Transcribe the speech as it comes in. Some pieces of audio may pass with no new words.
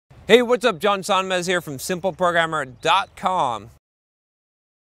Hey, what's up? John Sonmez here from simpleprogrammer.com.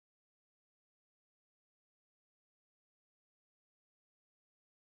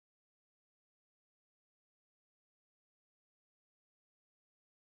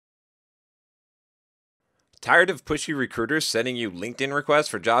 Tired of pushy recruiters sending you LinkedIn requests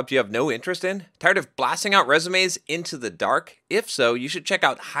for jobs you have no interest in? Tired of blasting out resumes into the dark? If so, you should check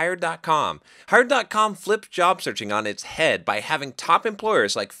out Hired.com. Hired.com flips job searching on its head by having top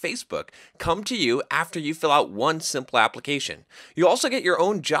employers like Facebook come to you after you fill out one simple application. You also get your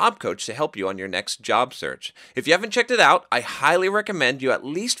own job coach to help you on your next job search. If you haven't checked it out, I highly recommend you at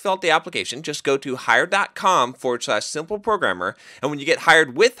least fill out the application. Just go to Hired.com/simpleprogrammer, and when you get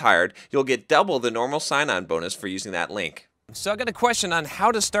hired with Hired, you'll get double the normal sign-on bonus for using that link. So I got a question on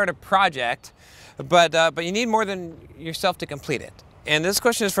how to start a project, but you need more than yourself to complete it. And this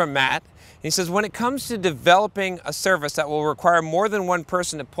question is from Matt. He says, when it comes to developing a service that will require more than one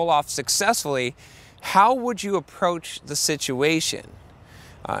person to pull off successfully, how would you approach the situation?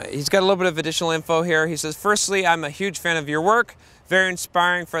 He's got a little bit of additional info here. He says, firstly, I'm a huge fan of your work. Very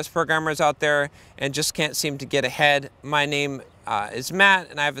inspiring for us programmers out there and just can't seem to get ahead. My name is Matt,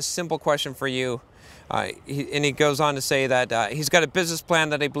 and I have a simple question for you. He goes on to say that he's got a business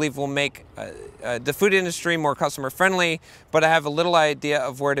plan that I believe will make the food industry more customer friendly, but I have a little idea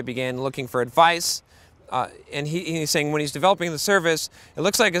of where to begin looking for advice. And he's saying when he's developing the service, it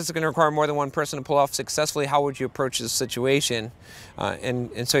looks like it's going to require more than one person to pull off successfully. How would you approach this situation?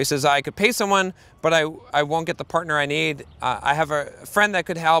 And so he says, I could pay someone, but I won't get the partner I need. I have a friend that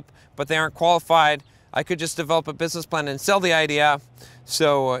could help, but they aren't qualified. I could just develop a business plan and sell the idea.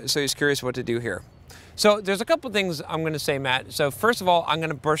 So he's curious what to do here. So there's a couple things I'm going to say, Matt. So first of all, I'm going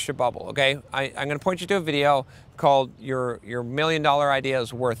to burst your bubble, okay? I'm going to point you to a video called Your $1 Million Idea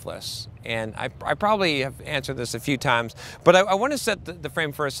is Worthless. And I probably have answered this a few times, but I want to set the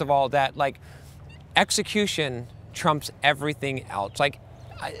frame first of all that like execution trumps everything else. Like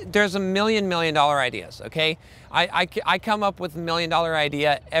there's $1 million ideas, okay? I come up with $1 million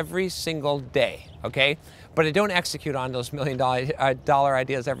idea every single day, okay? But I don't execute on those $1 million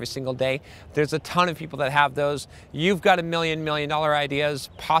ideas every single day. There's a ton of people that have those. You've got $1 million ideas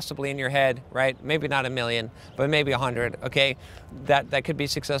possibly in your head, right? Maybe not 1 million, but maybe 100, okay? That could be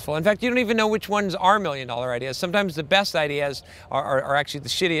successful. In fact, you don't even know which ones are $1 million ideas. Sometimes the best ideas are actually the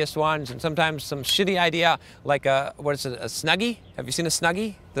shittiest ones, and sometimes some shitty idea like what is it, a Snuggie? Have you seen a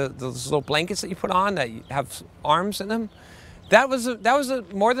Snuggie? Those little blankets that you put on that have arms in them? That was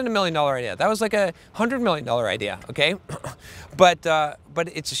more than $1 million idea. That was like a $100 million idea, okay? But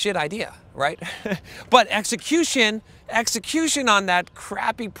it's a shit idea, right? But execution on that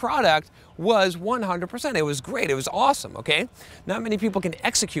crappy product was 100%. It was great. It was awesome, okay? Not many people can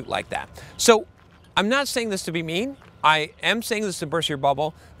execute like that. So I'm not saying this to be mean. I am saying this to burst your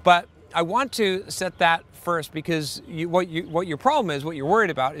bubble, but I want to set that first because what your problem is, what you're worried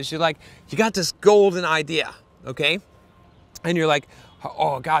about is you got this golden idea, okay? And you're like,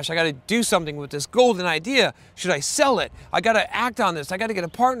 oh gosh, I got to do something with this golden idea. Should I sell it? I got to act on this. I got to get a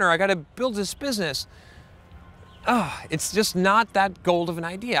partner. I got to build this business. It's just not that gold of an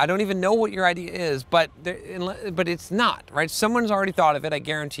idea. I don't even know what your idea is, but it's not, right? Someone's already thought of it, I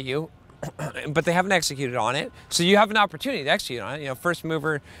guarantee you, but they haven't executed on it. So you have an opportunity to execute on it. You know, first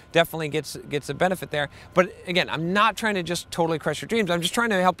mover definitely gets a benefit there. But again, I'm not trying to just totally crush your dreams. I'm just trying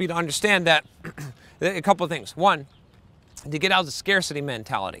to help you to understand that a couple of things. One, to get out of the scarcity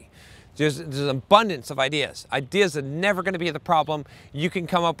mentality. There's an abundance of ideas. Ideas are never going to be the problem. You can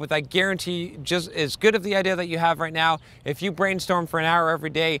come up with, I guarantee, just as good of the idea that you have right now. If you brainstorm for an hour every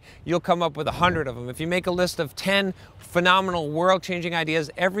day, you'll come up with 100 of them. If you make a list of 10 phenomenal world-changing ideas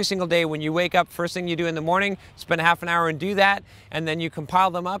every single day when you wake up, first thing you do in the morning, spend a half an hour and do that, and then you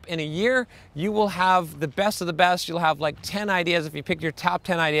compile them up in a year, you will have the best of the best. You'll have like 10 ideas, if you pick your top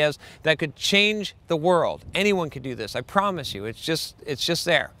 10 ideas, that could change the world. Anyone could do this, I promise you. It's just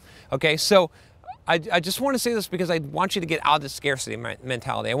there. Okay, so I just want to say this because I want you to get out of the scarcity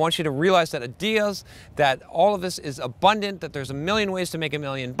mentality. I want you to realize that ideas, that all of this is abundant, that there's 1 million ways to make $1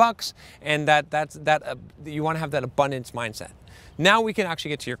 million bucks, and that you want to have that abundance mindset. Now we can actually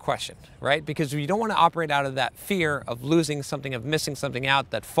get to your question, right? Because you don't want to operate out of that fear of losing something, of missing something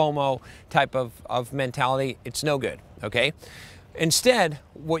out, that FOMO type of mentality. It's no good, okay? Instead,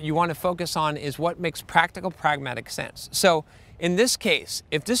 what you want to focus on is what makes practical, pragmatic sense. So in this case,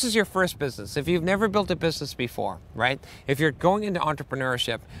 if this is your first business, if you've never built a business before, right? If you're going into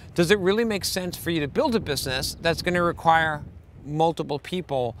entrepreneurship, does it really make sense for you to build a business that's going to require multiple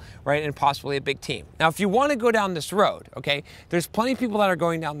people, right, and possibly a big team. Now, if you want to go down this road, okay, there's plenty of people that are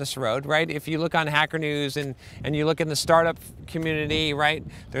going down this road, right? If you look on Hacker News and you look in the startup community, right,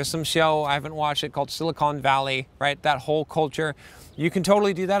 there's some show, I haven't watched it, called Silicon Valley, right, that whole culture. You can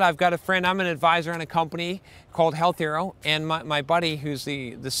totally do that. I've got a friend, I'm an advisor in a company called Health Hero, and my buddy, who's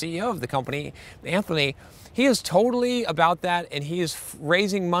the CEO of the company, Anthony, he is totally about that, and he is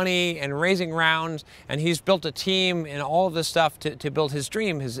raising money and raising rounds, and he's built a team and all of this stuff to build his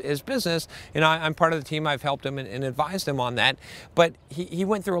dream, his business. And I'm part of the team. I've helped him and advised him on that. But he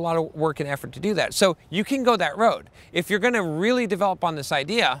went through a lot of work and effort to do that. So you can go that road. If you're going to really develop on this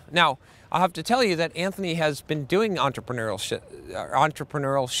idea, now, I'll have to tell you that Anthony has been doing entrepreneurial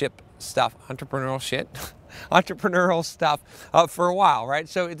stuff for a while, right?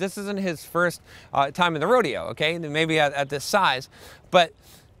 So this isn't his first time in the rodeo, okay? Maybe at this size. But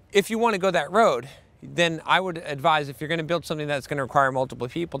if you want to go that road, then I would advise, if you're going to build something that's going to require multiple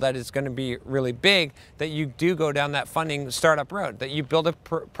people, that is going to be really big, that you do go down that funding startup road, that you build a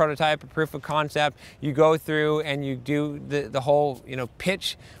prototype, a proof of concept, you go through and you do the whole,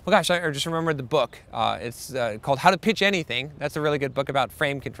 pitch. Well, gosh, I just remembered the book. It's called How to Pitch Anything. That's a really good book about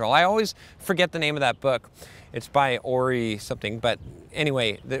frame control. I always forget the name of that book. It's by Ori something, but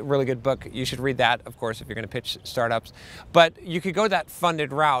anyway, the really good book. You should read that, of course, if you're going to pitch startups. But you could go that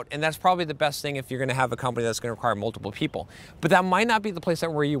funded route, and that's probably the best thing if you're going to have a company that's going to require multiple people. But that might not be the place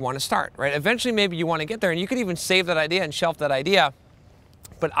where you want to start, right? Eventually, maybe you want to get there, and you could even save that idea and shelf that idea.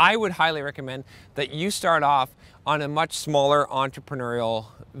 But I would highly recommend that you start off on a much smaller entrepreneurial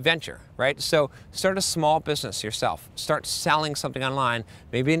venture, right? So start a small business yourself. Start selling something online,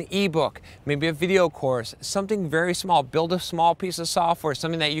 maybe an ebook, maybe a video course, something very small. Build a small piece of software,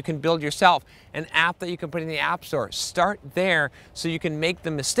 something that you can build yourself, an app that you can put in the App Store. Start there so you can make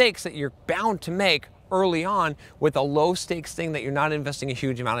the mistakes that you're bound to make early on with a low stakes thing that you're not investing a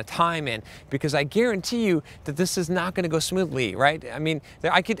huge amount of time in, because I guarantee you that this is not going to go smoothly, right? I mean,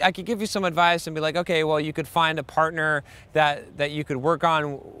 I could give you some advice and be like, okay, well, you could find a partner that you could work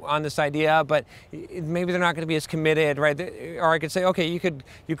on this idea, but maybe they're not going to be as committed, right? Or I could say, okay, you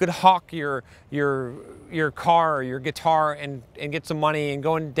could hawk your car or your guitar and get some money and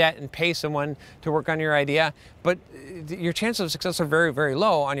go in debt and pay someone to work on your idea, but your chances of success are very, very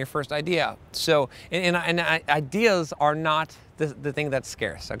low on your first idea. So, and ideas are not the thing that's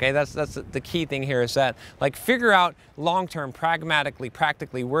scarce, okay? That's the key thing here, is that, like, figure out long-term, pragmatically,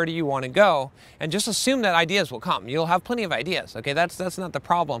 practically, where do you want to go, and just assume that ideas will come. You'll have plenty of ideas, okay? That's not the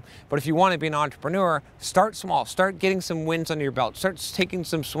problem. But if you want to be an entrepreneur, start small. Start getting some wins under your belt. Start taking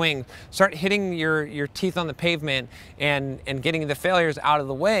some swings. Start hitting your teeth on the pavement and getting the failures out of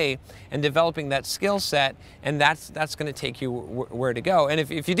the way and developing that skill set, and that's going to take you where to go. And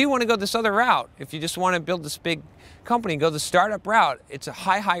if you do want to go this other route, if you just want to build this big company, go the startup route. It's a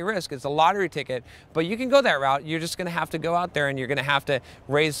high risk. It's a lottery ticket, but you can go that route. You're just going to have to go out there and you're going to have to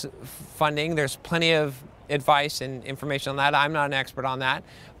raise funding. There's plenty of advice and information on that. I'm not an expert on that,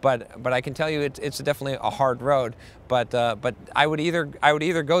 but I can tell you it's definitely a hard road. But I would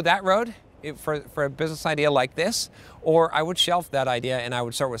either go that road for a business idea like this, or I would shelf that idea and I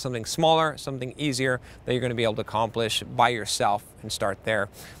would start with something smaller, something easier that you're going to be able to accomplish by yourself, and start there.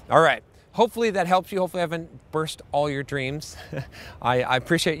 All right. Hopefully that helps you. Hopefully I haven't burst all your dreams. I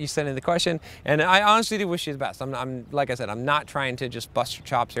appreciate you sending the question, and I honestly do wish you the best. I'm like I said, I'm not trying to just bust your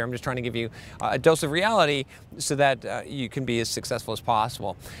chops here. I'm just trying to give you a dose of reality so that you can be as successful as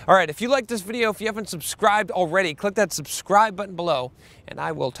possible. All right, if you like this video, if you haven't subscribed already, click that subscribe button below, and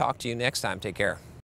I will talk to you next time. Take care.